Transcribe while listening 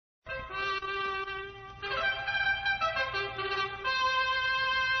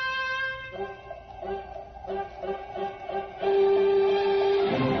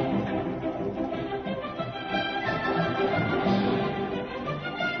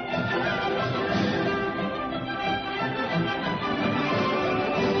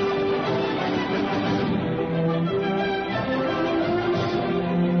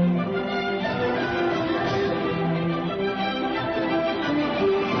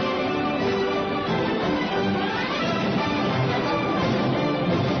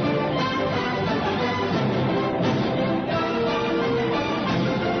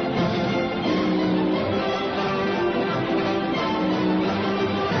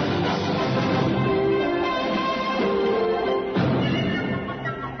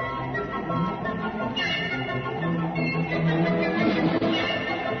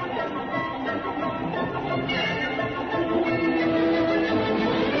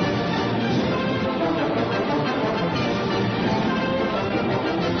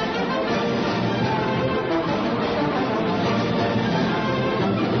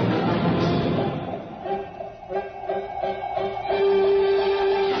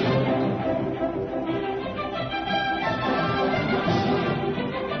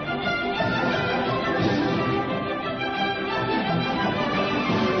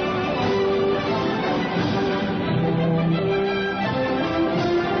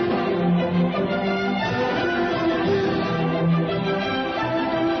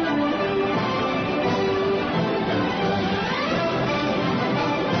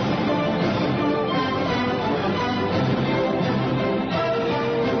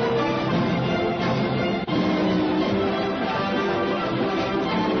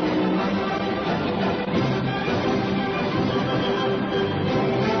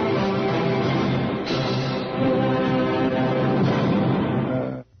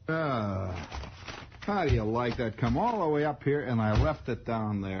How do you like that? Come all the way up here, and I left it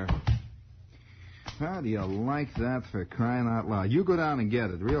down there. How do you like that, for crying out loud? You go down and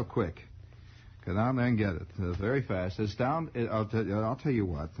get it real quick. Go down there and get it. Very fast. It's down. I'll tell you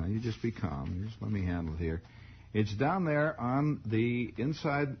what. Now, you just be calm. Just let me handle it here. It's down there on the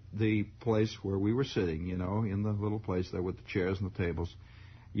inside the place where we were sitting, you know, in the little place there with the chairs and the tables.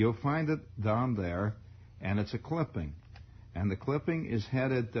 You'll find it down there, and it's a clipping. And the clipping is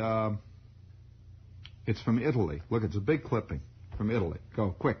headed, it's from Italy. Look, it's a big clipping from Italy. Go,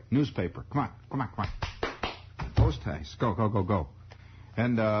 quick, newspaper. Come on. Post haste. Go.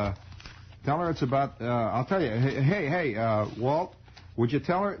 And tell her it's about, I'll tell you, hey, Walt, would you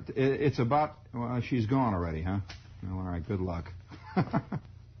tell her it's about, well, she's gone already, huh? Well, all right, good luck.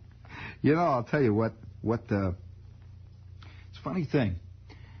 You know, I'll tell you what, it's a funny thing.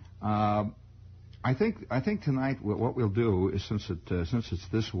 I think tonight what we'll do is, since it's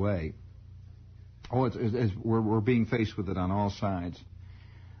this way, we're being faced with it on all sides.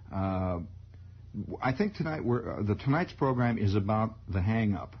 I think tonight tonight's program is about the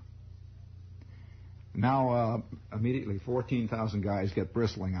hang-up. Now, immediately 14,000 guys get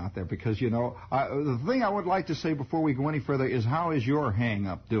bristling out there because, you know, the thing I would like to say before we go any further is, how is your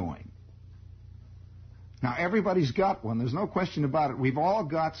hang-up doing? Now, everybody's got one. There's no question about it. We've all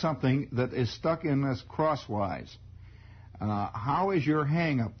got something that is stuck in us crosswise. How is your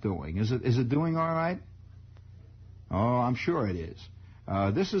hang-up doing? Is it doing all right? Oh, I'm sure it is.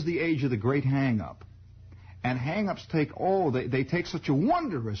 This is the age of the great hang-up. And hang-ups they take such a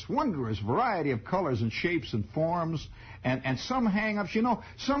wondrous variety of colors and shapes and forms. And some hang-ups, you know,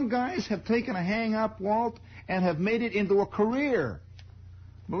 some guys have taken a hang-up, Walt, and have made it into a career.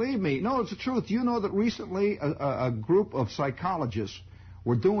 Believe me. No, it's the truth. You know that recently a group of psychologists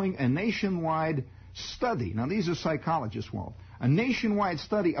were doing a nationwide study. Now, these are psychologists, Walt. A nationwide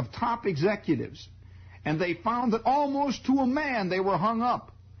study of top executives. And they found that almost to a man they were hung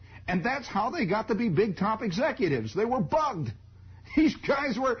up. And that's how they got to be big top executives. They were bugged. These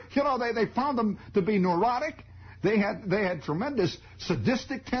guys were, you know, they found them to be neurotic. They had tremendous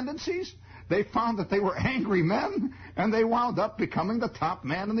sadistic tendencies. They found that they were angry men, and they wound up becoming the top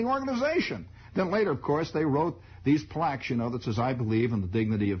man in the organization. Then later, of course, they wrote these plaques, you know, that says, I believe in the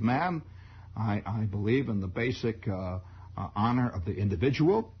dignity of man. I believe in the basic honor of the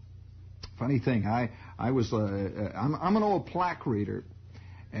individual. Funny thing, I'm an old plaque reader,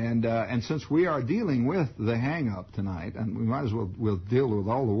 and since we are dealing with the hang-up tonight, and we might as well we'll deal with it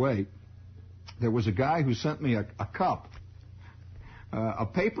all the way, there was a guy who sent me a cup. A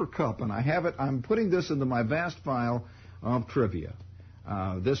paper cup, and I have it. I'm putting this into my vast file of trivia.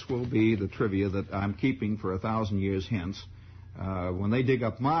 This will be the trivia that I'm keeping for 1,000 years hence. When they dig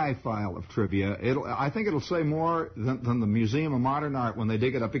up my file of trivia, I think it'll say more than the Museum of Modern Art when they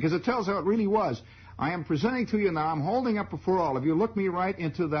dig it up, because it tells how it really was. I am presenting to you now, I'm holding up before all of you. Look me right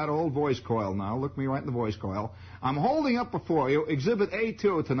into that old voice coil now. Look me right in the voice coil. I'm holding up before you Exhibit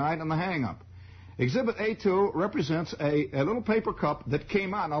A2 tonight on the hang-up. Exhibit A2 represents a little paper cup that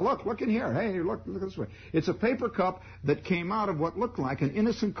came out. Now look in here. Hey, look this way. It's a paper cup that came out of what looked like an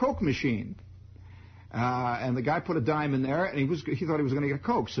innocent Coke machine. And the guy put a dime in there, and he thought he was going to get a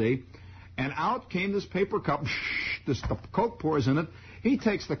Coke, see? And out came this paper cup. The Coke pours in it. He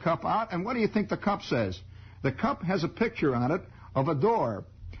takes the cup out, and what do you think the cup says? The cup has a picture on it of a door.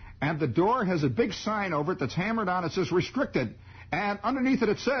 And the door has a big sign over it that's hammered on. It says restricted. And underneath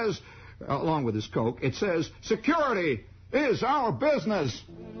it says, along with his Coke, it says, security is our business.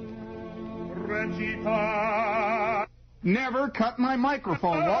 Never cut my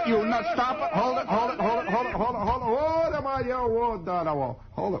microphone. Walt, you not stop it. Hold it.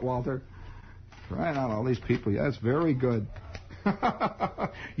 Hold it, Walter. Trying out all these people. Yeah, that's very good.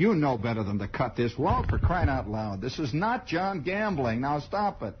 You know better than to cut this, Walt, for crying out loud. This is not John Gambling. Now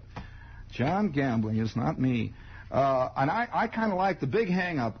stop it. John Gambling is not me. And I kind of like the big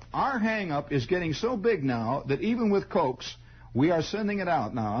hang-up. Our hang-up is getting so big now that even with Cokes, we are sending it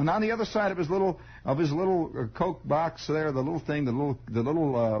out now. And on the other side of his little Coke box there, the little thing, the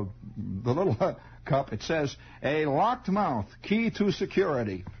little cup, it says, a locked mouth, key to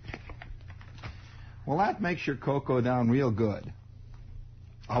security. Well, that makes your Coke go down real good.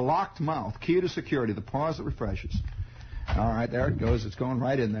 A locked mouth, key to security, the pause that refreshes. All right, there it goes. It's going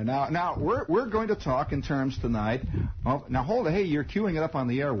right in there. Now we're going to talk in terms tonight of, now hold it. Hey, you're queuing it up on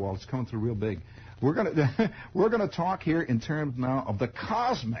the air, Walt. It's coming through real big. We're gonna talk here in terms now of the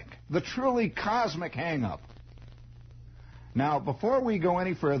truly cosmic hang-up. Now, before we go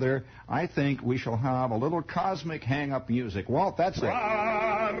any further, I think we shall have a little cosmic hang-up music. Walt, that's it.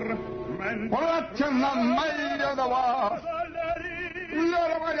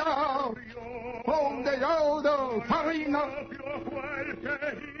 on the auto, farina.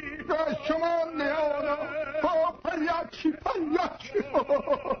 Come on the auto. Oh, pagliacci, pagliacci.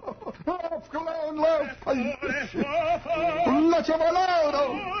 Oh, clown, love, pagliacci. La ciavalado.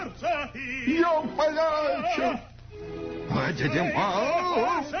 Io pagliacci. I didn't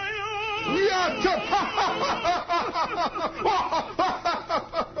want.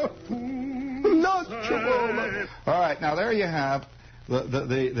 All right, now there you have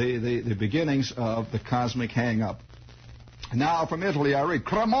the beginnings of the cosmic hang-up. Now from Italy, I read,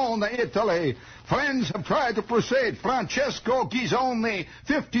 Cremona, Italy. Friends have tried to persuade Francesco Ghisoni,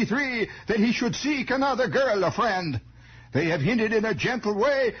 53, that he should seek another girl, a friend. They have hinted in a gentle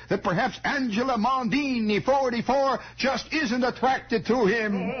way that perhaps Angela Mondini, 44, just isn't attracted to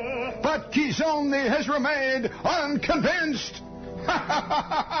him. But Ghisoni has remained unconvinced.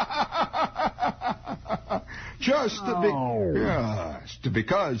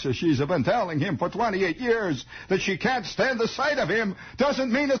 Because she's been telling him for 28 years that she can't stand the sight of him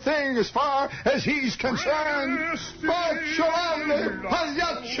doesn't mean a thing as far as he's concerned.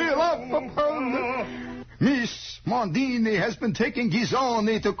 Miss Mondini has been taking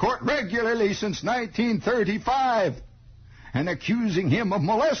Ghisoni to court regularly since 1935 and accusing him of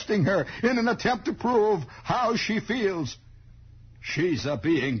molesting her in an attempt to prove how she feels. She's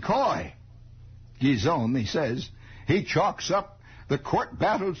being coy. Ghisoni says he chalks up the court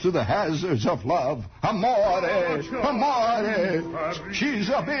battles to the hazards of love. Amore, amore.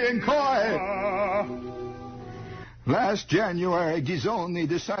 She's being coy. Last January, Ghisoni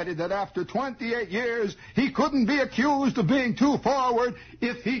decided that after 28 years, he couldn't be accused of being too forward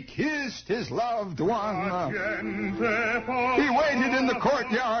if he kissed his loved one. He waited in the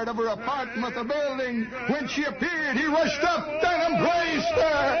courtyard of her apartment building. When she appeared, he rushed up and embraced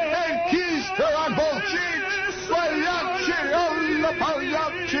her and kissed her on both cheeks. Pagliacci, oh,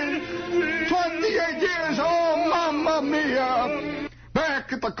 Pagliacci. 28 years, oh, mamma mia.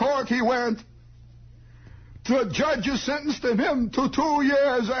 Back at the court he went. The judges sentenced him to 2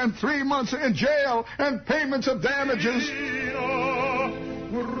 years and 3 months in jail and payments of damages.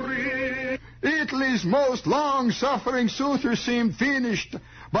 Italy's most long-suffering suitor seemed finished,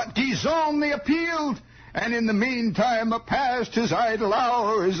 but Ghisoni appealed, and in the meantime passed his idle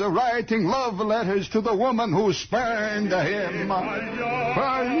hours writing love letters to the woman who spurned him.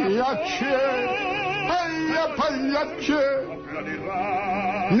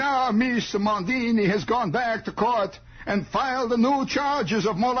 Now Miss Mondini has gone back to court and filed new charges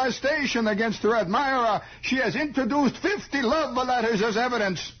of molestation against her admirer. She has introduced 50 love letters as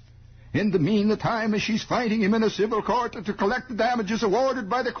evidence. In the meantime, she's fighting him in a civil court to collect the damages awarded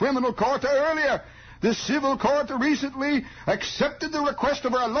by the criminal court earlier. The civil court recently accepted the request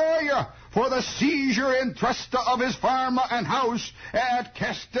of her lawyer for the seizure and trust of his farm and house at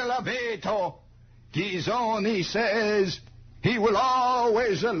Castellaveto. Ghisoni says he will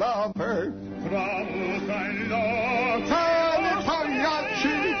always love her.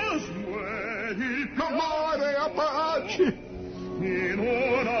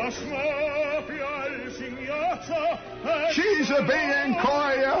 She's being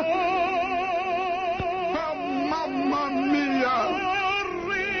coy. Mamma mia.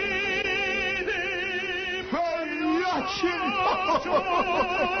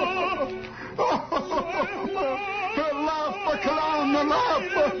 Laugh, clown, laugh.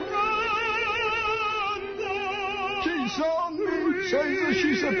 She's on me, says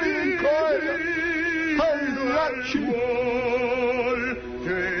she's being coy.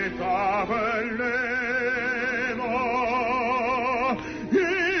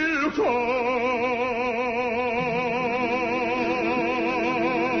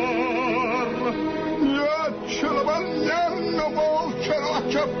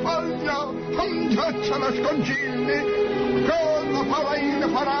 Scongilli, con la paraina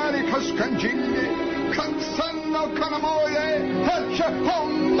parani cascangilli, cansano con amore, faccia, oh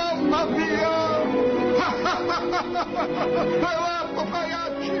mamma mia!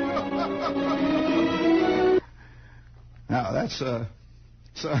 Now that's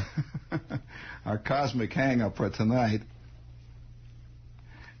our cosmic hang-up for tonight.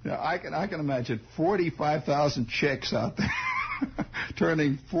 Now I can imagine 45,000 chicks out there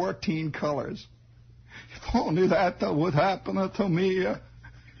turning 14 colors. If only that would happen to me.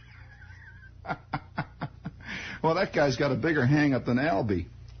 Well, that guy's got a bigger hang-up than Albie,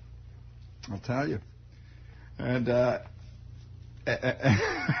 I'll tell you. And,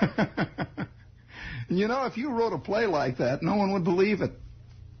 you know, if you wrote a play like that, no one would believe it.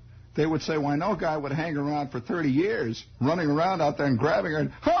 They would say, why, no guy would hang around for 30 years, running around out there and grabbing her,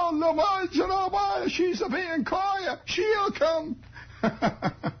 and, oh, no, she's a being coy, she'll come.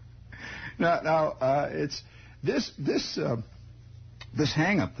 It's this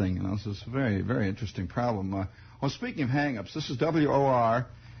hang-up thing. This is a very, very interesting problem. Well, speaking of hang-ups, this is WOR,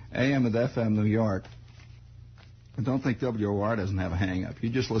 AM and FM, New York. I don't think WOR doesn't have a hang-up. You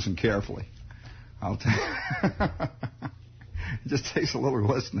just listen carefully. I'll tell you. It just takes a little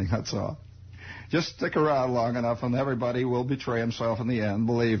listening, that's all. Just stick around long enough and everybody will betray himself in the end,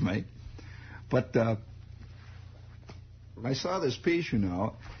 believe me. But I saw this piece,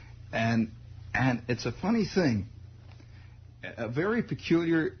 and it's a funny thing. A very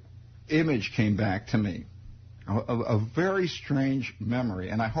peculiar image came back to me. A very strange memory.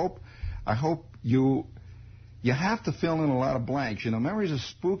 And I hope you have to fill in a lot of blanks. Memory is a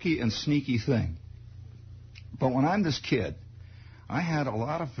spooky and sneaky thing. But when I'm this kid, I had a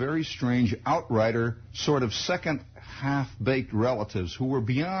lot of very strange outrider, sort of second half-baked relatives who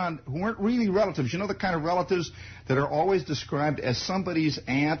weren't really relatives. The kind of relatives that are always described as somebody's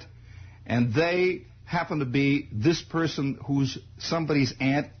aunt, and they happen to be this person who's somebody's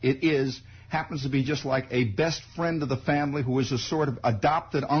aunt happens to be just like a best friend of the family who is a sort of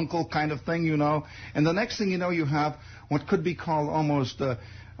adopted uncle kind of thing, And the next thing you know, you have what could be called almost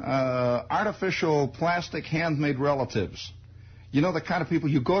artificial plastic handmade relatives. The kind of people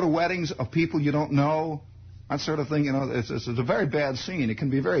you go to weddings of people you don't know, that sort of thing. It's a very bad scene. It can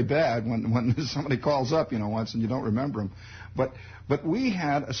be very bad when somebody calls up, once and you don't remember them. But we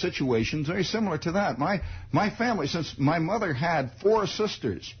had a situation very similar to that. My family, since my mother had 4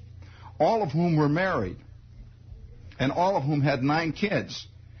 sisters, all of whom were married, and all of whom had 9 kids,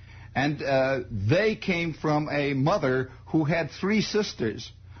 and they came from a mother who had 3 sisters.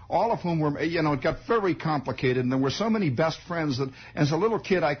 All of whom were, it got very complicated, and there were so many best friends that as a little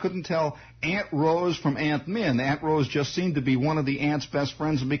kid I couldn't tell Aunt Rose from Aunt Min. Aunt Rose just seemed to be one of the aunt's best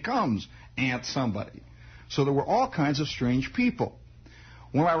friends and becomes Aunt somebody. So there were all kinds of strange people.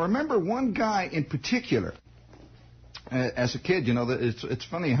 Well, I remember one guy in particular, as a kid, it's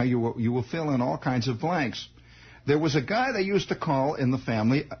funny how you will fill in all kinds of blanks. There was a guy they used to call in the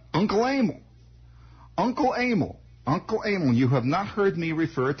family Uncle Amil. Uncle Amil. Uncle Amil, you have not heard me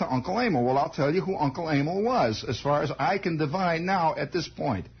refer to Uncle Amil. Well, I'll tell you who Uncle Amil was, as far as I can divine now at this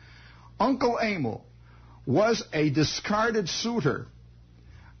point. Uncle Amil was a discarded suitor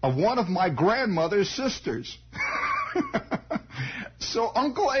of one of my grandmother's sisters. So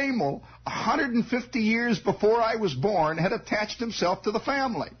Uncle Amil, 150 years before I was born, had attached himself to the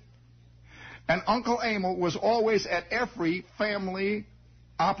family. And Uncle Amil was always at every family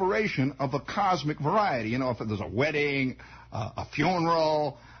operation of a cosmic variety. If there's a wedding, a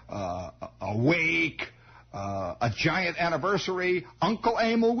funeral, a wake, a giant anniversary, Uncle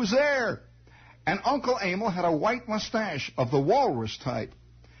Amil was there. And Uncle Amil had a white mustache of the walrus type.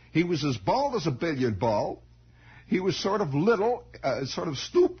 He was as bald as a billiard ball. He was sort of little, sort of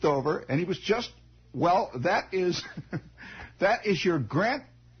stooped over, and he was just, that is your great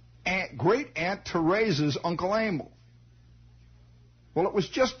Aunt Teresa's Uncle Amil. Well, it was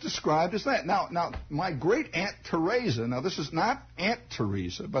just described as that. Now, my great Aunt Teresa, now this is not Aunt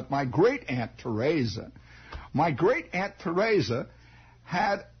Teresa, but my great Aunt Teresa. My great Aunt Teresa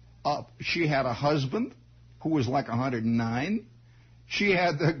she had a husband who was like 109. She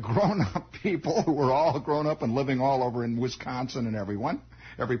had the grown-up people who were all grown up and living all over in Wisconsin and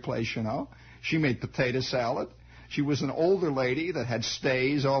every place, She made potato salad. She was an older lady that had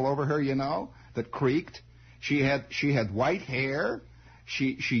stays all over her, that creaked. She had white hair.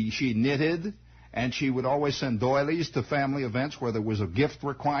 She knitted, and she would always send doilies to family events where there was a gift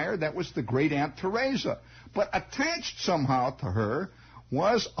required. That was the great Aunt Teresa. But attached somehow to her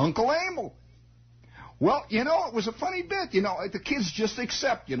was Uncle Amil. Well, it was a funny bit. The kids just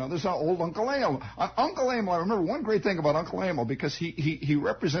accept, there's an old Uncle Amil. Uncle Amil, I remember one great thing about Uncle Amil, because he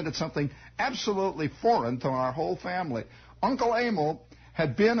represented something absolutely foreign to our whole family. Uncle Amil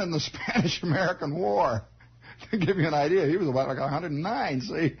had been in the Spanish-American War. To give you an idea, he was about like 109,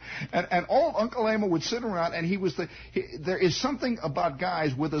 see? And old Uncle Amil would sit around, and there is something about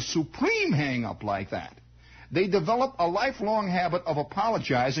guys with a supreme hang-up like that. They develop a lifelong habit of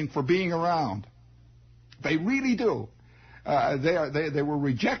apologizing for being around. They really do. They were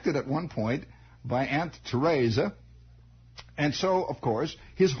rejected at one point by Aunt Teresa. And so, of course,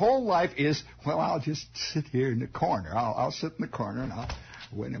 his whole life is, I'll just sit here in the corner. I'll sit in the corner, and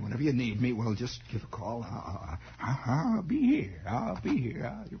whenever you need me, just give a call. I'll be here.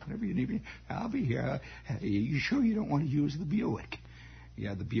 Whenever you need me, I'll be here. You sure you don't want to use the Buick?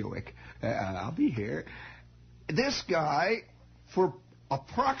 Yeah, the Buick. I'll be here. This guy, for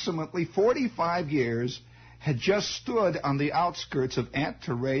approximately 45 years, had just stood on the outskirts of Aunt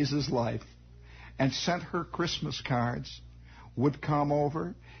Teresa's life and sent her Christmas cards would come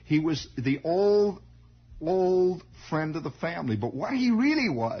over. He was the old friend of the family. But what he really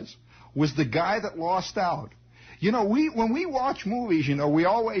was the guy that lost out. You know, when we watch movies, you know, we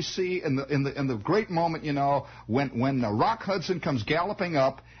always see in the great moment, you know, when Rock Hudson comes galloping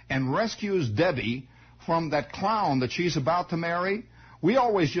up and rescues Debbie from that clown that she's about to marry. We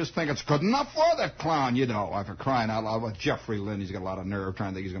always just think it's good enough for that clown, you know. For crying out loud, with Jeffrey Lynn, he's got a lot of nerve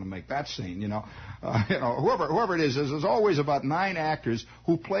trying to think he's going to make that scene, you know. Whoever it is, there's always about 9 actors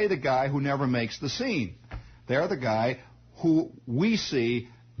who play the guy who never makes the scene. They're the guy who we see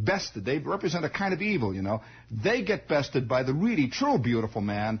bested. They represent a kind of evil, you know. They get bested by the really true beautiful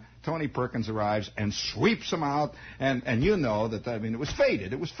man. Tony Perkins arrives and sweeps him out, and you know that, I mean, it was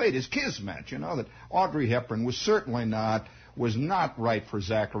fated. It was fate. His kismet, you know, that Audrey Hepburn was not right for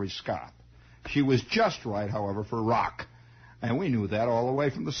Zachary Scott. She was just right, however, for Rock. And we knew that all the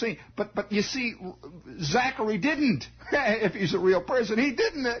way from the scene. But you see, Zachary didn't. If he's a real person, he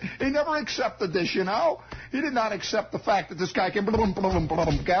didn't. He never accepted this, you know. He did not accept the fact that this guy came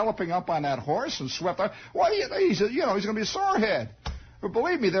galloping up on that horse and swept up. Well, he's going to be a sorehead. But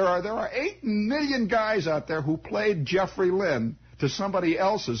believe me, there are 8 million guys out there who played Jeffrey Lynn to somebody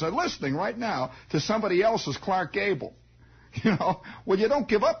else's, are listening right now, to somebody else's Clark Gable. You know, well, you don't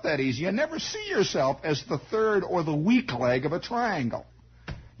give up that easy. You never see yourself as the third or the weak leg of a triangle.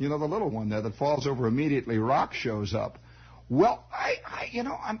 You know, the little one there that falls over immediately, Rock shows up. Well,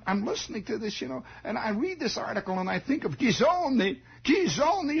 I'm listening to this, you know, and I read this article and I think of Ghisoni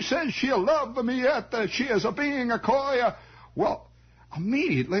says she'll love me yet, that she is a being a coya. Well,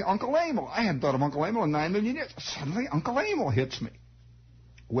 immediately, Uncle Amil. I hadn't thought of Uncle Amil in 9 million years. Suddenly, Uncle Amil hits me.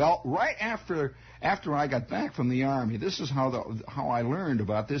 Well, right after I got back from the Army, this is how I learned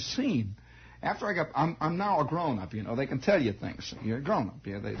about this scene. I'm now a grown-up, you know. They can tell you things. You're a grown-up.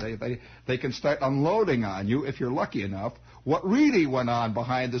 Yeah, they can start unloading on you, if you're lucky enough, what really went on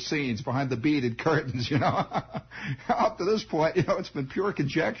behind the scenes, behind the beaded curtains, you know. Up to this point, you know, it's been pure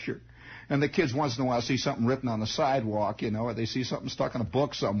conjecture. And the kids once in a while see something written on the sidewalk, you know, or they see something stuck in a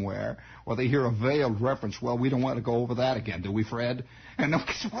book somewhere, or they hear a veiled reference. Well, we don't want to go over that again, do we, Fred? And the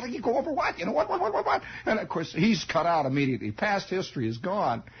kids, what do you go over what? You know, what? And, of course, he's cut out immediately. Past history is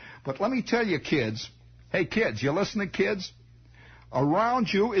gone. But let me tell you, kids, hey, kids, you listening, kids?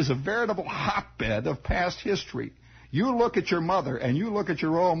 Around you is a veritable hotbed of past history. You look at your mother and you look at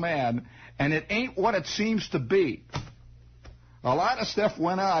your old man, and it ain't what it seems to be. A lot of stuff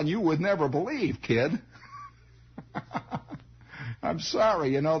went on you would never believe, kid. I'm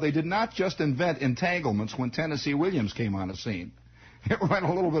sorry, you know, they did not just invent entanglements when Tennessee Williams came on the scene. It went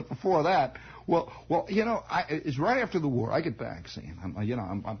a little bit before that. Well, you know, it's right after the war. I get back, see,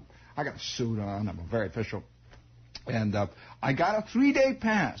 I got a suit on. I'm very official. And I got a 3-day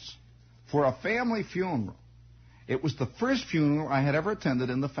pass for a family funeral. It was the first funeral I had ever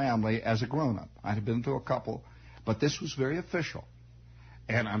attended in the family as a grown-up. I had been to a couple. But this was very official.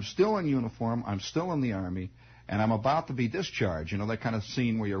 And I'm still in uniform. I'm still in the Army. And I'm about to be discharged. You know, that kind of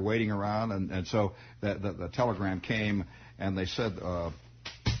scene where you're waiting around. And so the telegram came, and they said,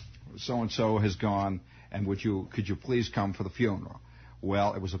 so-and-so has gone, and could you please come for the funeral?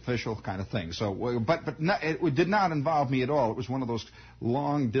 Well, it was official kind of thing. So, but it did not involve me at all. It was one of those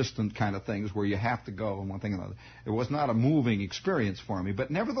long-distant kind of things where you have to go and one thing and another. It was not a moving experience for me.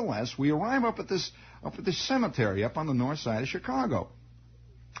 But nevertheless, we arrive up at this cemetery up on the north side of Chicago.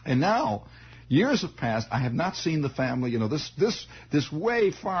 And now, years have passed. I have not seen the family, you know, this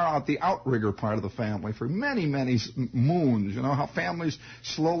way far out, the outrigger part of the family for many, many moons. You know how families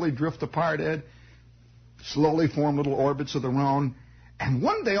slowly drift apart, Ed? Slowly form little orbits of their own. And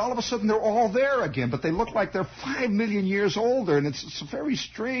one day, all of a sudden, they're all there again, but they look like they're 5 million years older, and it's very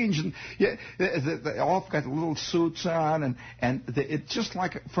strange. And they all got little suits on, and it's just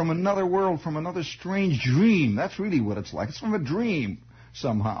like from another world, from another strange dream. That's really what it's like. It's from a dream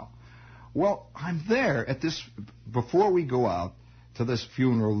somehow. Well, I'm there at this, before we go out to this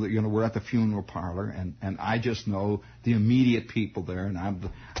funeral, you know, we're at the funeral parlor, and I just know the immediate people there, and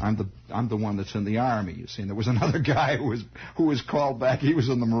I'm the one that's in the Army, you see. And there was another guy who was called back. He was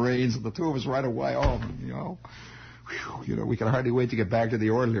in the Marines, and the two of us right away. Oh, you know, we could hardly wait to get back to the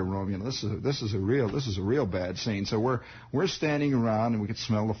orderly room. You know, this is a real bad scene. So we're standing around, and we could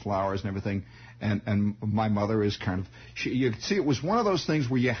smell the flowers and everything. And my mother is kind of, you see, it was one of those things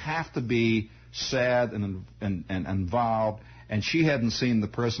where you have to be sad and involved. And she hadn't seen the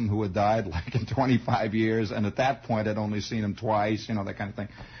person who had died like in 25 years, and at that point I'd only seen him twice, you know, that kind of thing.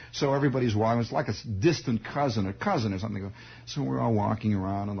 So everybody's walking. It's like a distant cousin or something. So we're all walking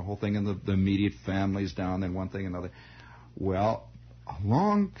around and the whole thing, and the immediate family's down there, one thing and another. Well,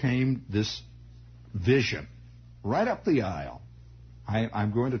 along came this vision. right up the aisle.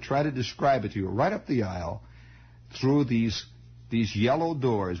 I'm going to try to describe it to you. Right up the aisle, through these yellow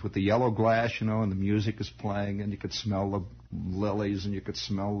doors with the yellow glass, you know, and the music is playing, and you could smell the lilies, and you could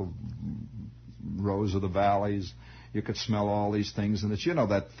smell the rose of the valleys. You could smell all these things, and it's, you know,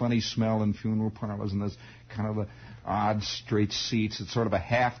 that funny smell in funeral parlors, and there's kind of the odd straight seats. It's sort of a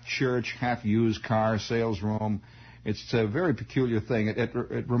half church, half used car sales room. It's a very peculiar thing.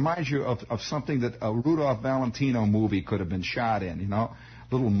 It reminds you of something that a Rudolph Valentino movie could have been shot in, you know,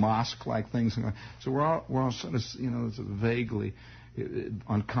 little mosque-like things. So we're all sort of, you know, sort of vaguely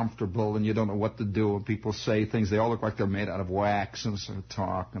uncomfortable, and you don't know what to do. And people say things. They all look like they're made out of wax, and sort of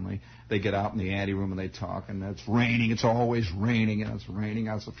talk. And they get out in the anteroom and they talk. And it's raining. It's always raining. And it's raining.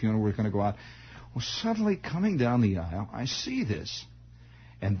 It's the funeral. We're going to go out. Well, suddenly coming down the aisle, I see this,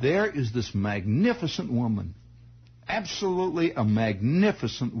 and there is this magnificent woman, absolutely a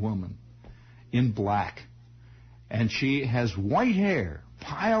magnificent woman, in black, and she has white hair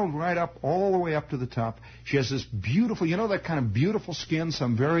piled right up, all the way up to the top. She has this beautiful, you know, that kind of beautiful skin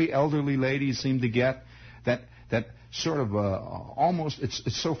some very elderly ladies seem to get, that sort of almost,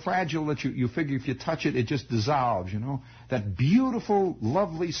 it's so fragile that you figure if you touch it, it just dissolves, you know. That beautiful,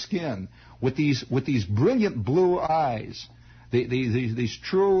 lovely skin with these brilliant blue eyes, these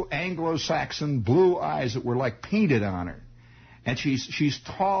true Anglo-Saxon blue eyes that were like painted on her. And she's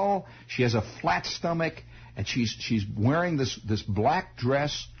tall, she has a flat stomach, and she's wearing this black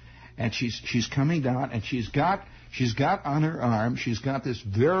dress, and she's coming down, and she's got on her arm, she's got this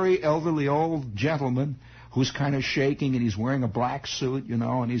very elderly old gentleman who's kind of shaking, and he's wearing a black suit, you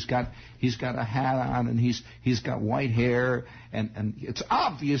know, and he's got a hat on, and he's got white hair, and it's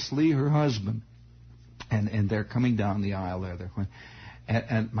obviously her husband. And they're coming down the aisle there.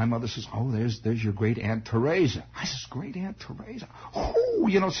 And my mother says, "Oh, there's your great Aunt Teresa." I says, "Great Aunt Teresa?" Oh,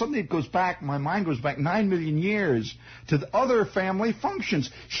 you know, suddenly it goes back, my mind goes back 9 million years to the other family functions.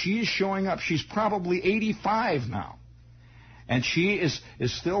 She is showing up. She's probably 85 now. And she is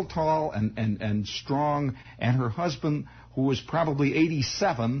still tall and strong. And her husband, who is probably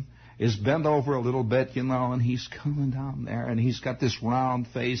 87, is bent over a little bit, you know, and he's coming down there, and he's got this round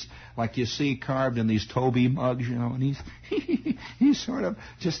face like you see carved in these Toby mugs, you know, and he's sort of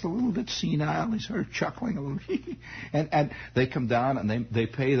just a little bit senile. He's sort of chuckling a little. and they come down, and they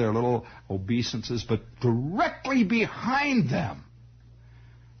pay their little obeisances, but directly behind them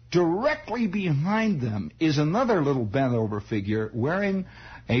is another little bent-over figure wearing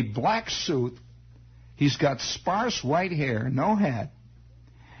a black suit. He's got sparse white hair, no hat.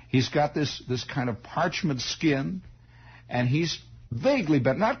 He's got this kind of parchment skin, and he's vaguely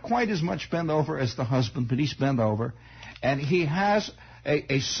bent, not quite as much bent over as the husband, but he's bent over. And he has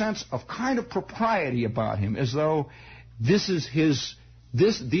a sense of kind of propriety about him, as though this is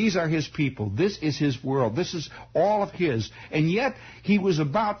these are his people, this is his world, this is all of his. And yet he was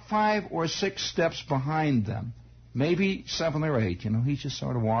about 5 or 6 steps behind them. Maybe 7 or 8, you know. He's just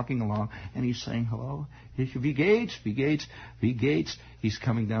sort of walking along, and he's saying, "Hello, V. Gates, V. Gates, V. Gates." He's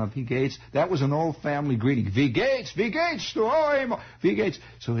coming down, V. Gates. That was an old family greeting. V. Gates, V. Gates, V. Gates.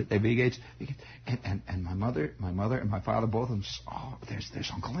 So V. Gates, V. Gates. And my mother and my father, both of them, "Oh, there's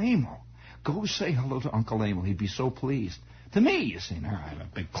Uncle Amil. Go say hello to Uncle Amil. He'd be so pleased." To me, you see, now I'm a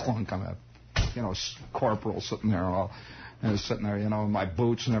big clunk. I'm a, you know, corporal sitting there sitting there, you know, in my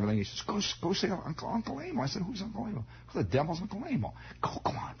boots and everything. He says, go say Uncle Amil. I said, "Who's Uncle Amil?" "Who the devil's Uncle Amil?" Go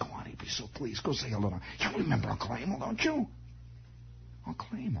on. He'd be so pleased. Go say hello. You remember Uncle Amil, don't you? Uncle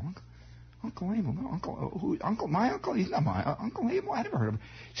Amil. Uncle Amil. No, Uncle. My uncle. He's not my Uncle Amil. I never heard of him.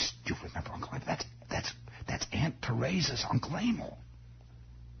 "Do you remember Uncle Amil? That's Aunt Teresa's Uncle Amil."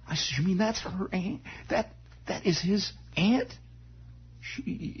 I said, "You mean that's her aunt? That is his aunt?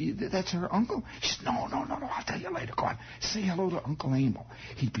 That's her uncle?" She said, No, I'll tell you later. Go on. Say hello to Uncle Amil.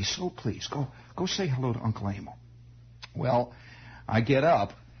 He'd be so pleased. Go say hello to Uncle Amil. Well, I get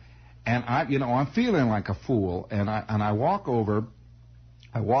up, and I'm feeling like a fool, and I walk over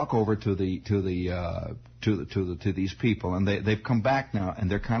to these people, and they've come back now,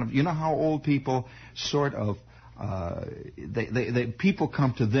 and they're kind of, you know how old people sort of, people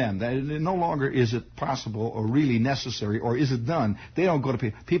come to them. No longer is it possible or really necessary or is it done. They don't go to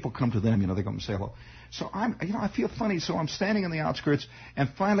people. People come to them. You know, they come and say hello. So I feel funny. So I'm standing in the outskirts, and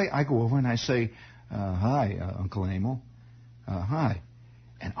finally I go over and I say, "Hi, Uncle Amil. Hi."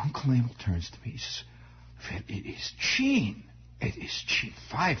 And Uncle Amil turns to me. He says, "It is Gene. It is Gene.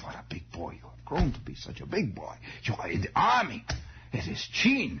 5, what a big boy. You have grown to be such a big boy. You are in the army. It is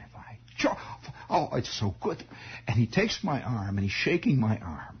Gene. Oh, it's so good." And he takes my arm, and he's shaking my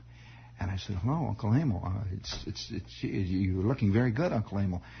arm. And I said, hello, Uncle Amil. You're looking very good, Uncle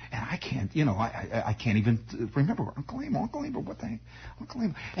Amil. And I can't, I can't even remember. Uncle Amil, what the heck? Uncle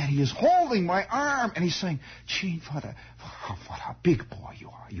Amil. And he is holding my arm, and he's saying, Gene, what a big boy you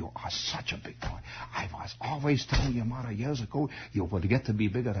are. You are such a big boy. I was always telling your mother years ago, you would get to be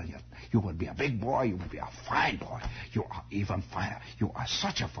bigger than you. You would be a big boy. You would be a fine boy. You are even finer. You are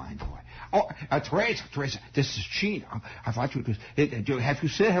such a fine boy. Oh, Teresa, this is Gene. I thought you could, have you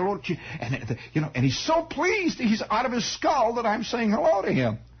said hello to Gene? And and he's so pleased, he's out of his skull that I'm saying hello to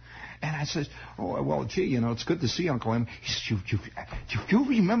him. And I says, oh, well, gee, it's good to see you, Uncle Amil. He says, you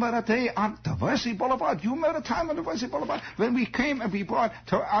remember that day on Diversity Boulevard? You remember the time on Diversity Boulevard when we came and we brought,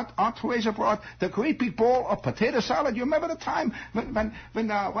 Aunt Teresa brought the great big bowl of potato salad? You remember the time when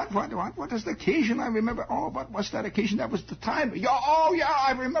what is the occasion? I remember, what was that occasion? That was the time. Yeah,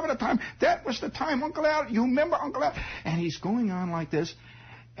 I remember the time. That was the time, Uncle Al. You remember, Uncle Al? And he's going on like this.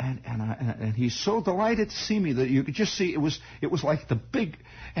 And he's so delighted to see me that you could just see it was like the big,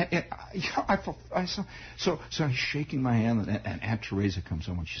 so he's shaking my hand, and Aunt Teresa comes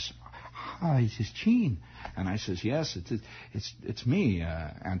over and she says, "Hi, this is Gene," and I says, "Yes, it's me,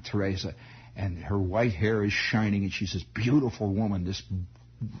 Aunt Teresa," and her white hair is shining, and she's this beautiful woman,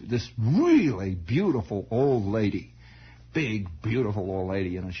 this really beautiful old lady. Big, beautiful old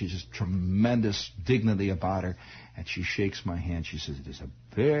lady, she's just tremendous dignity about her. And she shakes my hand. She says, it is a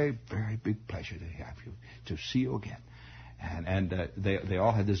very, very big pleasure to see you again. And they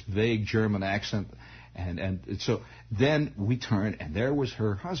all had this vague German accent. And so then we turned, and there was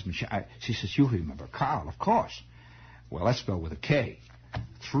her husband. She says, you remember Carl, of course. Well, that's spelled with a K.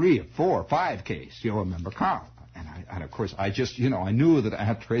 3, 4, 5 Ks. You'll remember Carl. And of course, I just, I knew that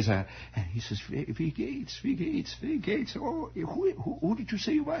Aunt Teresa, and he says, V. Gates. Oh, who did you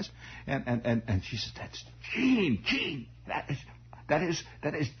say he was? And she says, that's Gene. That is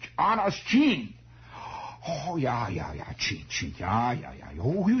Anna's Gene. Oh, yeah, Gene, yeah.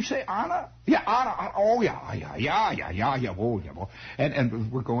 Oh, you say Anna? Yeah, Anna. Oh, yeah. Oh.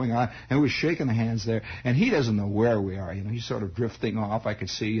 And we're going on, and we're shaking the hands there, and he doesn't know where we are. He's sort of drifting off. I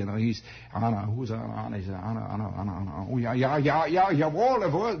could see, he's Anna. Who's Anna? He's Anna. Oh, yeah.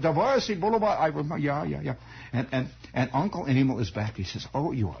 Oh, Diversity Boulevard. I remember. Yeah. And Uncle Amil is back. He says,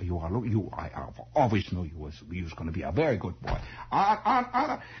 oh, you are. I always knew you was going to be a very good boy.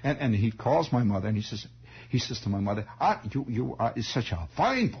 Anna. And he calls my mother, and he says to my mother, you are such a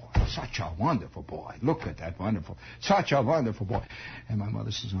fine boy, such a wonderful boy. Look at that, wonderful, such a wonderful boy. And my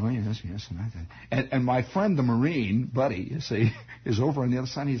mother says, oh, yes. And my friend, the Marine, Buddy, you see, is over on the other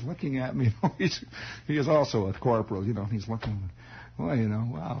side. He's looking at me. He is also a corporal, he's looking,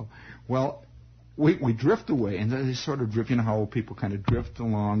 wow. Well, we drift away, and they sort of drift, how old people kind of drift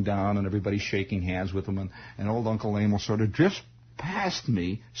along down, and everybody's shaking hands with them, and old Uncle Amil sort of drifts past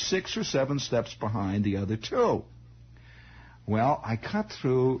me 6 or 7 steps behind the other two. Well, I cut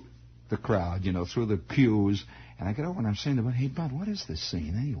through the crowd, through the pews, and I get over and I'm saying to him, hey, Bud, what is this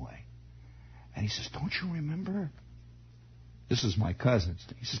scene anyway? And he says, don't you remember? This is my cousin.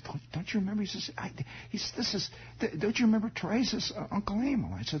 He says, don't you remember? He says, don't you remember Teresa's Uncle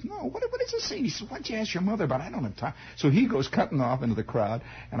Amil? I said, no, what is this scene? He says, why don't you ask your mother about it? I don't have time. So he goes cutting off into the crowd,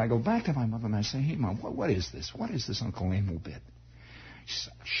 and I go back to my mother and I say, hey, Mom, what is this? What is this Uncle Amil bit? She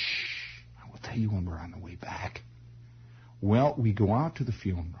said, shh, I will tell you when we're on the way back. Well, we go out to the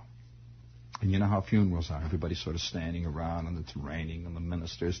funeral. And you know how funerals are. Everybody's sort of standing around, and it's raining, and the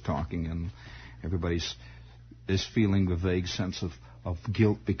minister's talking, and everybody's is feeling the vague sense of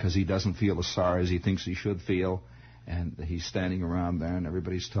guilt because he doesn't feel as sorry as he thinks he should feel. And he's standing around there, and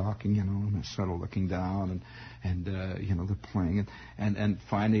everybody's talking, and they're sort of looking down, and they're playing. And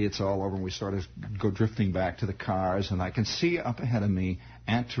finally it's all over, and we sort of go drifting back to the cars, and I can see up ahead of me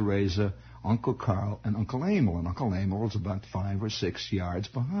Aunt Teresa, Uncle Carl, and Uncle Amil. And Uncle Amil is about 5 or 6 yards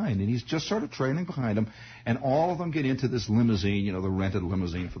behind, and he's just sort of trailing behind him. And all of them get into this limousine, the rented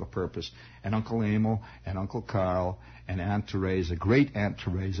limousine for the purpose. And Uncle Amil and Uncle Carl and Aunt Teresa, great Aunt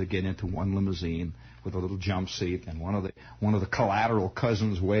Teresa, get into one limousine with a little jump seat, and one of the collateral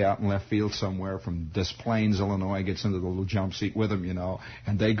cousins way out in left field somewhere from Des Plaines, Illinois, gets into the little jump seat with him,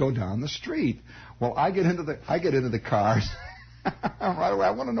 and they go down the street. Well, I get into the cars. Right away,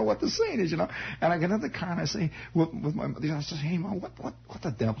 I want to know what the scene is, And I get into the car and I say, with my mother, I say, hey, Mom, what the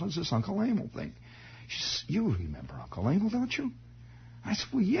devil is this Uncle Amil thing? She says, you remember Uncle Amil, don't you? I said,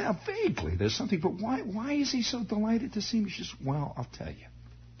 well, yeah, vaguely. There's something, but why is he so delighted to see me? She says, well, I'll tell you.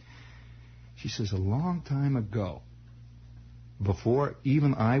 She says, a long time ago, before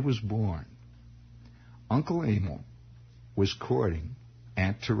even I was born, Uncle Amil was courting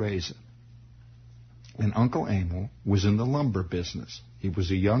Aunt Teresa. And Uncle Amil was in the lumber business. He was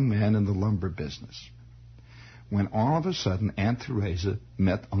a young man in the lumber business. When all of a sudden Aunt Teresa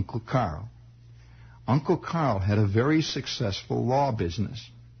met Uncle Carl. Uncle Carl had a very successful law business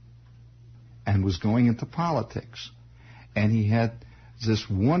and was going into politics. And he had this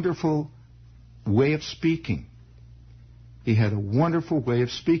wonderful way of speaking. He had a wonderful way of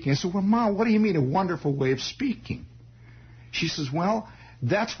speaking. I said, well, Mom, what do you mean a wonderful way of speaking? She says, well,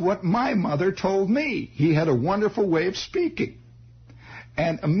 that's what my mother told me. He had a wonderful way of speaking.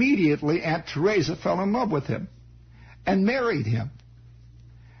 And immediately Aunt Teresa fell in love with him and married him.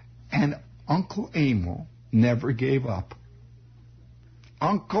 And Uncle Amil never gave up.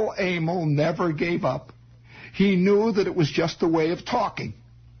 Uncle Amil never gave up. He knew that it was just a way of talking.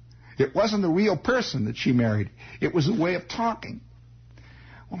 It wasn't a real person that she married. It was a way of talking.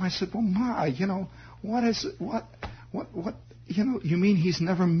 Well, I said, well, Ma, you mean he's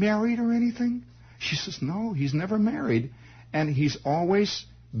never married or anything? She says, no, he's never married. And he's always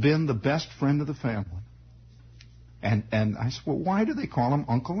been the best friend of the family. And I said, well, why do they call him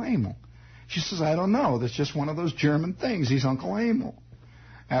Uncle Amil? She says, I don't know. That's just one of those German things. He's Uncle Amil.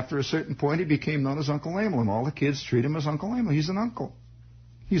 After a certain point, he became known as Uncle Amil, and all the kids treat him as Uncle Amil. He's an uncle.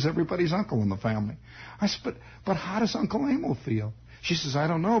 He's everybody's uncle in the family. I said, but how does Uncle Amil feel? She says, I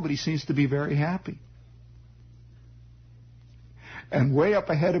don't know, but he seems to be very happy. And way up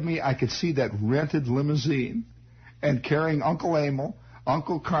ahead of me, I could see that rented limousine and carrying Uncle Amil,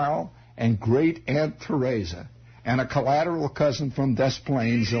 Uncle Carl, and great Aunt Teresa, and a collateral cousin from Des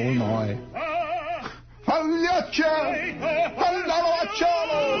Plaines, Illinois.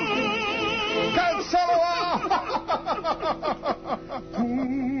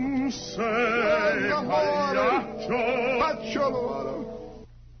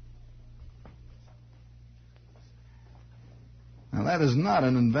 Now that is not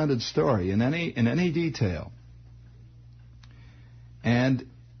an invented story in any detail. And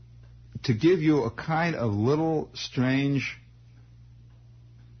to give you a kind of little strange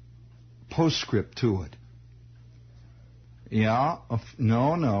postscript to it. Yeah,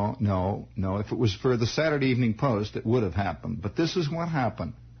 no. If it was for the Saturday Evening Post, it would have happened. But this is what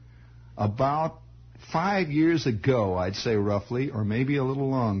happened. About 5 years ago, I'd say roughly, or maybe a little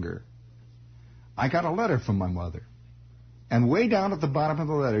longer, I got a letter from my mother. And way down at the bottom of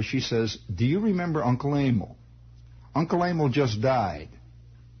the letter, she says, do you remember Uncle Amil? Uncle Amil just died.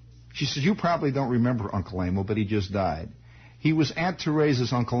 She says, you probably don't remember Uncle Amil, but he just died. He was Aunt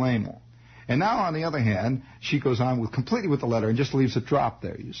Teresa's Uncle Amil. And now, on the other hand, she goes on completely with the letter and just leaves it drop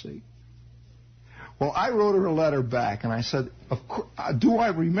there, you see. Well, I wrote her a letter back, and I said, do I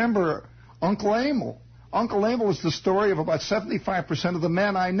remember Uncle Amil? Uncle Amil is the story of about 75% of the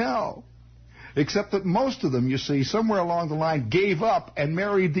men I know. Except that most of them, you see, somewhere along the line gave up and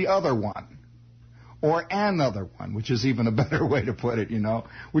married the other one. Or another one, which is even a better way to put it, you know.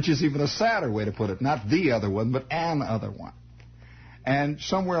 Which is even a sadder way to put it. Not the other one, but an other one. And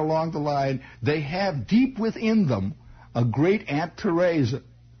somewhere along the line, they have deep within them a great Aunt Teresa.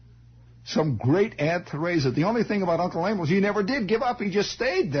 Some great Aunt Teresa. The only thing about Uncle Amil is he never did give up. He just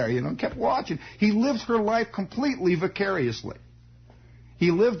stayed there, you know, kept watching. He lived her life completely vicariously.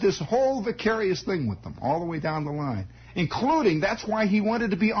 He lived this whole vicarious thing with them all the way down the line. Including, that's why he wanted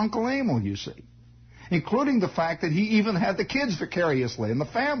to be Uncle Amil, you see. Including the fact that he even had the kids vicariously in the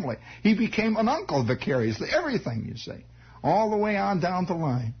family. He became an uncle vicariously. Everything, you see. All the way on down the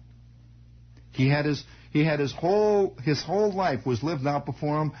line. He had his whole life was lived out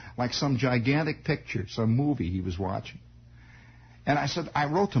before him like some gigantic picture, some movie he was watching. And I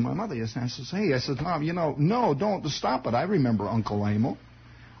wrote to my mother yesterday. I said, Mom, you know, no, don't stop it. I remember Uncle Amil.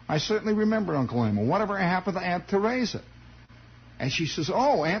 I certainly remember Uncle Amil. Whatever happened to Aunt Teresa? And she says,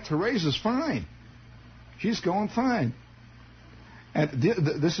 oh, Aunt Teresa's fine. She's going fine. And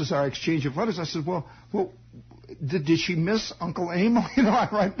this is our exchange of letters. I said, well, did she miss Uncle Amil? You know, I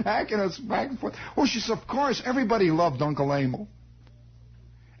write back, and it's back and forth. Oh, she said, of course, everybody loved Uncle Amil.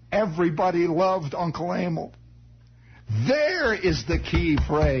 Everybody loved Uncle Amil. There is the key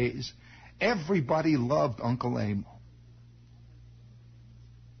phrase. Everybody loved Uncle Amil.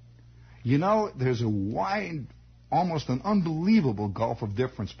 You know, there's a wide, almost an unbelievable gulf of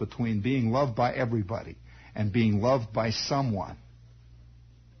difference between being loved by everybody and being loved by someone.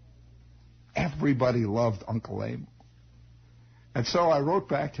 Everybody loved Uncle Amil. And so I wrote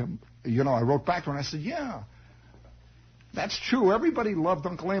back to him, and I said, yeah, that's true. Everybody loved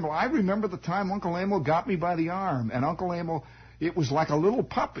Uncle Amil. I remember the time Uncle Amil got me by the arm, and Uncle Amil, it was like a little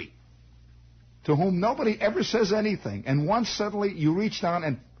puppy to whom nobody ever says anything. And once suddenly you reach down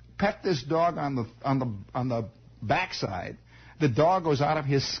and pet this dog on the backside, the dog goes out of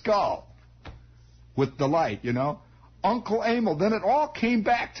his skull. with delight, Uncle Amil. Then it all came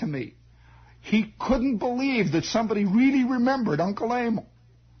back to me. He couldn't believe that somebody really remembered Uncle Amil.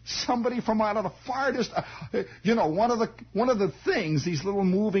 Somebody from out of the farthest, one of the things, these little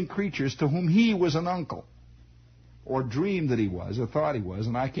moving creatures to whom he was an uncle, or dreamed that he was, or thought he was,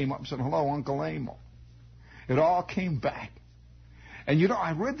 and I came up and said, hello, Uncle Amil. It all came back. And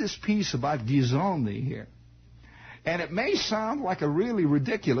I read this piece about Ghisoni here, and it may sound like a really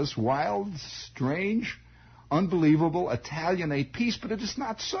ridiculous, wild, strange, unbelievable, Italianate piece, but it is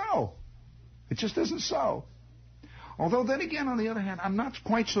not so. It just isn't so. Although then again, on the other hand, I'm not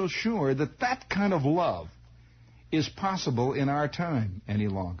quite so sure that that kind of love is possible in our time any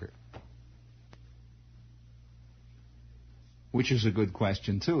longer. Which is a good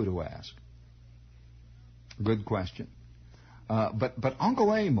question, too, to ask. Good question. But Uncle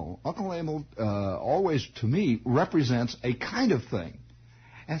Amil always, to me, represents a kind of thing.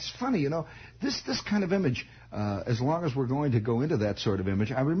 And it's funny, this kind of image, as long as we're going to go into that sort of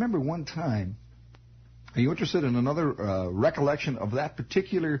image, I remember one time, are you interested in another recollection of that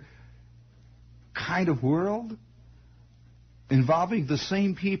particular kind of world involving the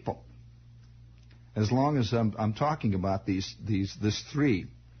same people? As long as I'm talking about these three.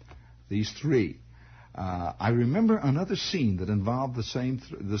 I remember another scene that involved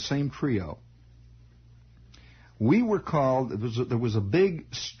the same trio. We were called. There was a big,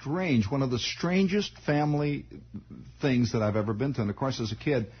 strange, one of the strangest family things that I've ever been to. And of course, as a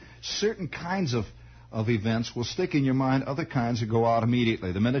kid, certain kinds of events will stick in your mind. Other kinds will go out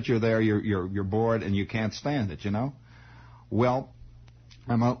immediately. The minute you're there, you're bored and you can't stand it. Well,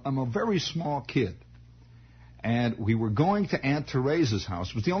 I'm a very small kid. And we were going to Aunt Teresa's house.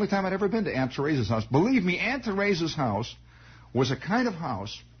 It was the only time I'd ever been to Aunt Teresa's house. Believe me, Aunt Teresa's house was a kind of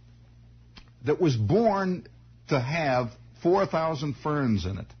house that was born to have 4,000 ferns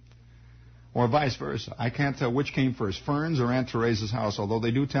in it. Or vice versa. I can't tell which came first, ferns or Aunt Teresa's house, although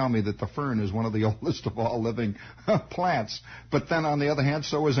they do tell me that the fern is one of the oldest of all living plants. But then on the other hand,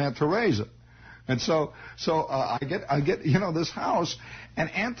 so is Aunt Teresa. And so I get this house, and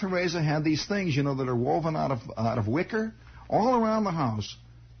Aunt Teresa had these things, that are woven out of wicker all around the house,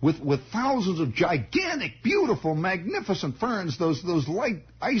 with thousands of gigantic, beautiful, magnificent ferns. Those light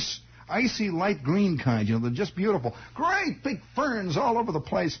icy light green kind, they're just beautiful, great big ferns all over the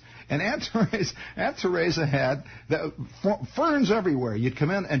place. And Aunt Teresa had ferns everywhere. You'd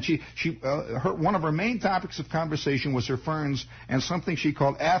come in, and one of her main topics of conversation was her ferns and something she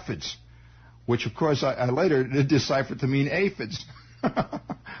called aphids, which, of course, I later deciphered to mean aphids.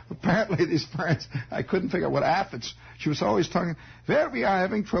 Apparently, these ferns, I couldn't figure out what aphids. She was always talking, there we are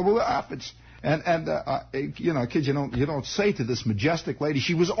having trouble with aphids. And kids, you don't say to this majestic lady,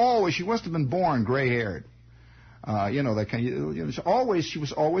 she must have been born gray-haired. She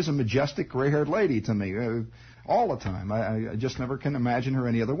was always a majestic gray-haired lady to me, all the time. I just never can imagine her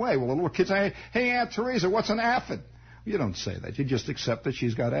any other way. Well, the little kids say, hey, Aunt Teresa, what's an aphid? You don't say that. You just accept that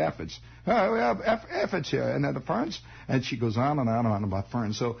she's got aphids. We have aphids here. And then the ferns. And she goes on and on and on about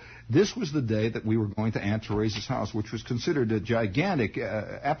ferns. So this was the day that we were going to Aunt Teresa's house, which was considered a gigantic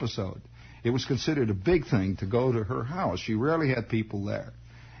episode. It was considered a big thing to go to her house. She rarely had people there.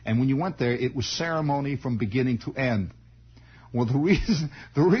 And when you went there, it was ceremony from beginning to end. Well, the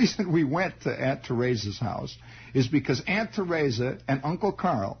reason we went to Aunt Teresa's house is because Aunt Teresa and Uncle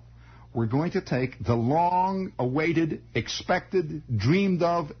Carl were going to take the long-awaited, expected, dreamed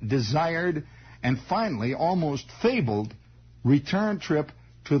of, desired, and finally almost fabled return trip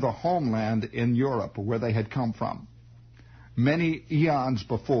to the homeland in Europe, where they had come from many eons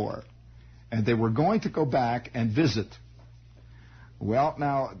before. And they were going to go back and visit. Well,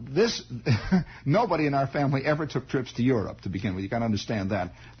 now, nobody in our family ever took trips to Europe to begin with. You got to understand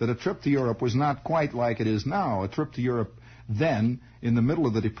that a trip to Europe was not quite like it is now. A trip to Europe then, in the middle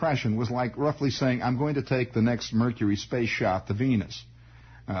of the Depression, was like roughly saying, I'm going to take the next Mercury space shot to Venus.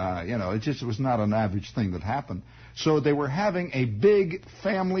 It was not an average thing that happened. So they were having a big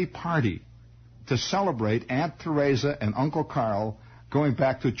family party to celebrate Aunt Teresa and Uncle Carl going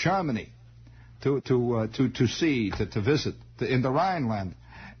back to Germany to visit in the Rhineland.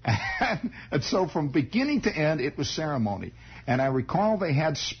 And so from beginning to end, it was ceremony. And I recall they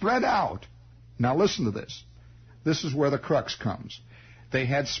had spread out. Now listen to this. This is where the crux comes. They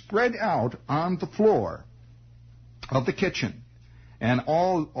had spread out on the floor of the kitchen, and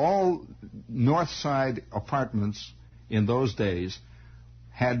all north side apartments in those days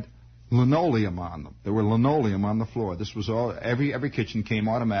had linoleum on them. There were linoleum on the floor. This was all, every kitchen came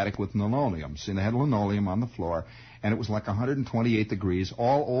automatic with linoleum. See, they had linoleum on the floor, and it was like 128 degrees.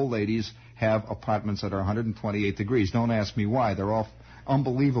 All old ladies have apartments that are 128 degrees. Don't ask me why. They're all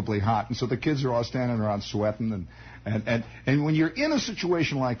unbelievably hot. And so the kids are all standing around sweating. And when you're in a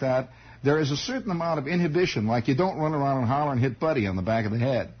situation like that, there is a certain amount of inhibition, like you don't run around and holler and hit Buddy on the back of the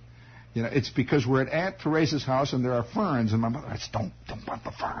head. You know, it's because we're at Aunt Teresa's house and there are ferns, and my mother says, don't pump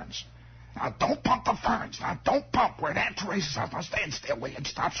the ferns. Now, don't pump the ferns. Now, don't pump. We're at Aunt Teresa's house. Now, stay away and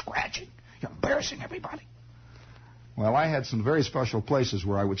stop scratching. You're embarrassing everybody. Well, I had some very special places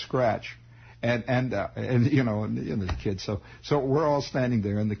where I would scratch. And the kids. So we're all standing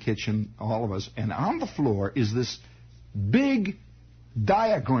there in the kitchen, all of us, and on the floor is this big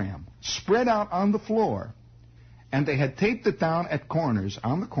diagram spread out on the floor, and they had taped it down at corners,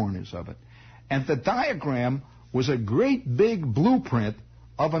 on the corners of it, and the diagram was a great big blueprint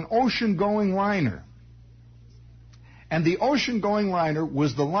of an ocean-going liner. And the ocean-going liner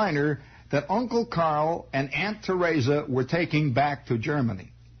was the liner that Uncle Carl and Aunt Teresa were taking back to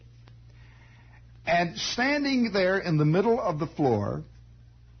Germany. And standing there in the middle of the floor,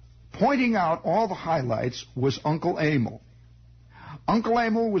 pointing out all the highlights, was Uncle Amil. Uncle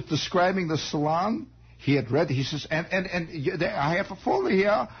Amil was describing the salon. He had read, he says, and I have a folder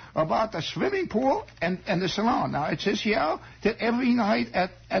here about the swimming pool and the salon. Now, it says here that every night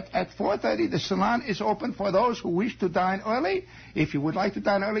at 4:30 the salon is open for those who wish to dine early. If you would like to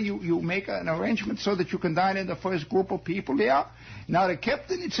dine early, you make an arrangement so that you can dine in the first group of people there. Now, the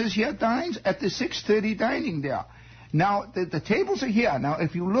captain, it says here, dines at the 6:30 dining there. Now, the tables are here. Now,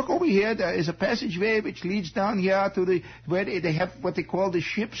 if you look over here, there is a passageway which leads down here to where they have what they call the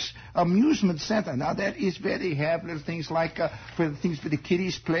ship's amusement center. Now, that is where they have little things like for the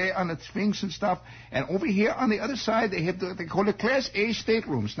kiddies play on the swings and stuff. And over here on the other side, they have they call it Class A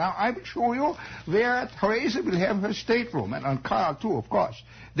staterooms. Now, I will show you where Teresa will have her stateroom, and Carl too, of course.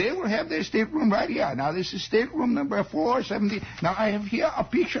 They will have their stateroom right here. Now, this is stateroom number 470. Now, I have here a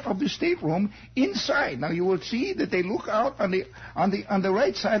picture of the stateroom inside. Now, you will see that they look out on the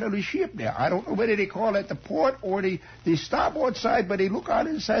right side of the ship there. I don't know whether they call it the port or the starboard side, but they look out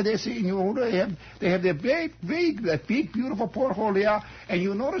inside there. See, they have their big beautiful porthole there, and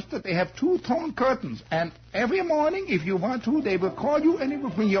you notice that they have two-tone curtains. And every morning, if you want to, they will call you and they will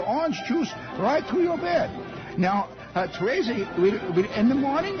bring your orange juice right to your bed. Now, Teresa, in the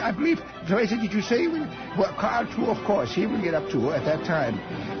morning, I believe, Teresa, did you say? Well, Carl, too, of course. He will get up, too, at that time.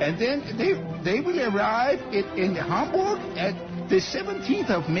 And then they will arrive in Hamburg at the 17th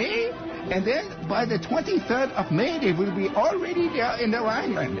of May, and then by the 23rd of May, they will be already there in the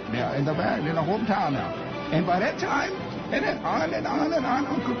Rhineland, there in the hometown now. And by that time, and then on and on and on,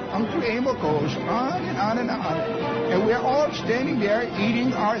 Uncle Amil goes on and on and on. And we're all standing there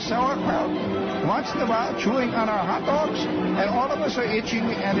eating our sauerkraut. Once in a while, chewing on our hot dogs, and all of us are itching,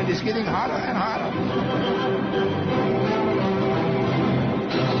 and it is getting hotter and hotter.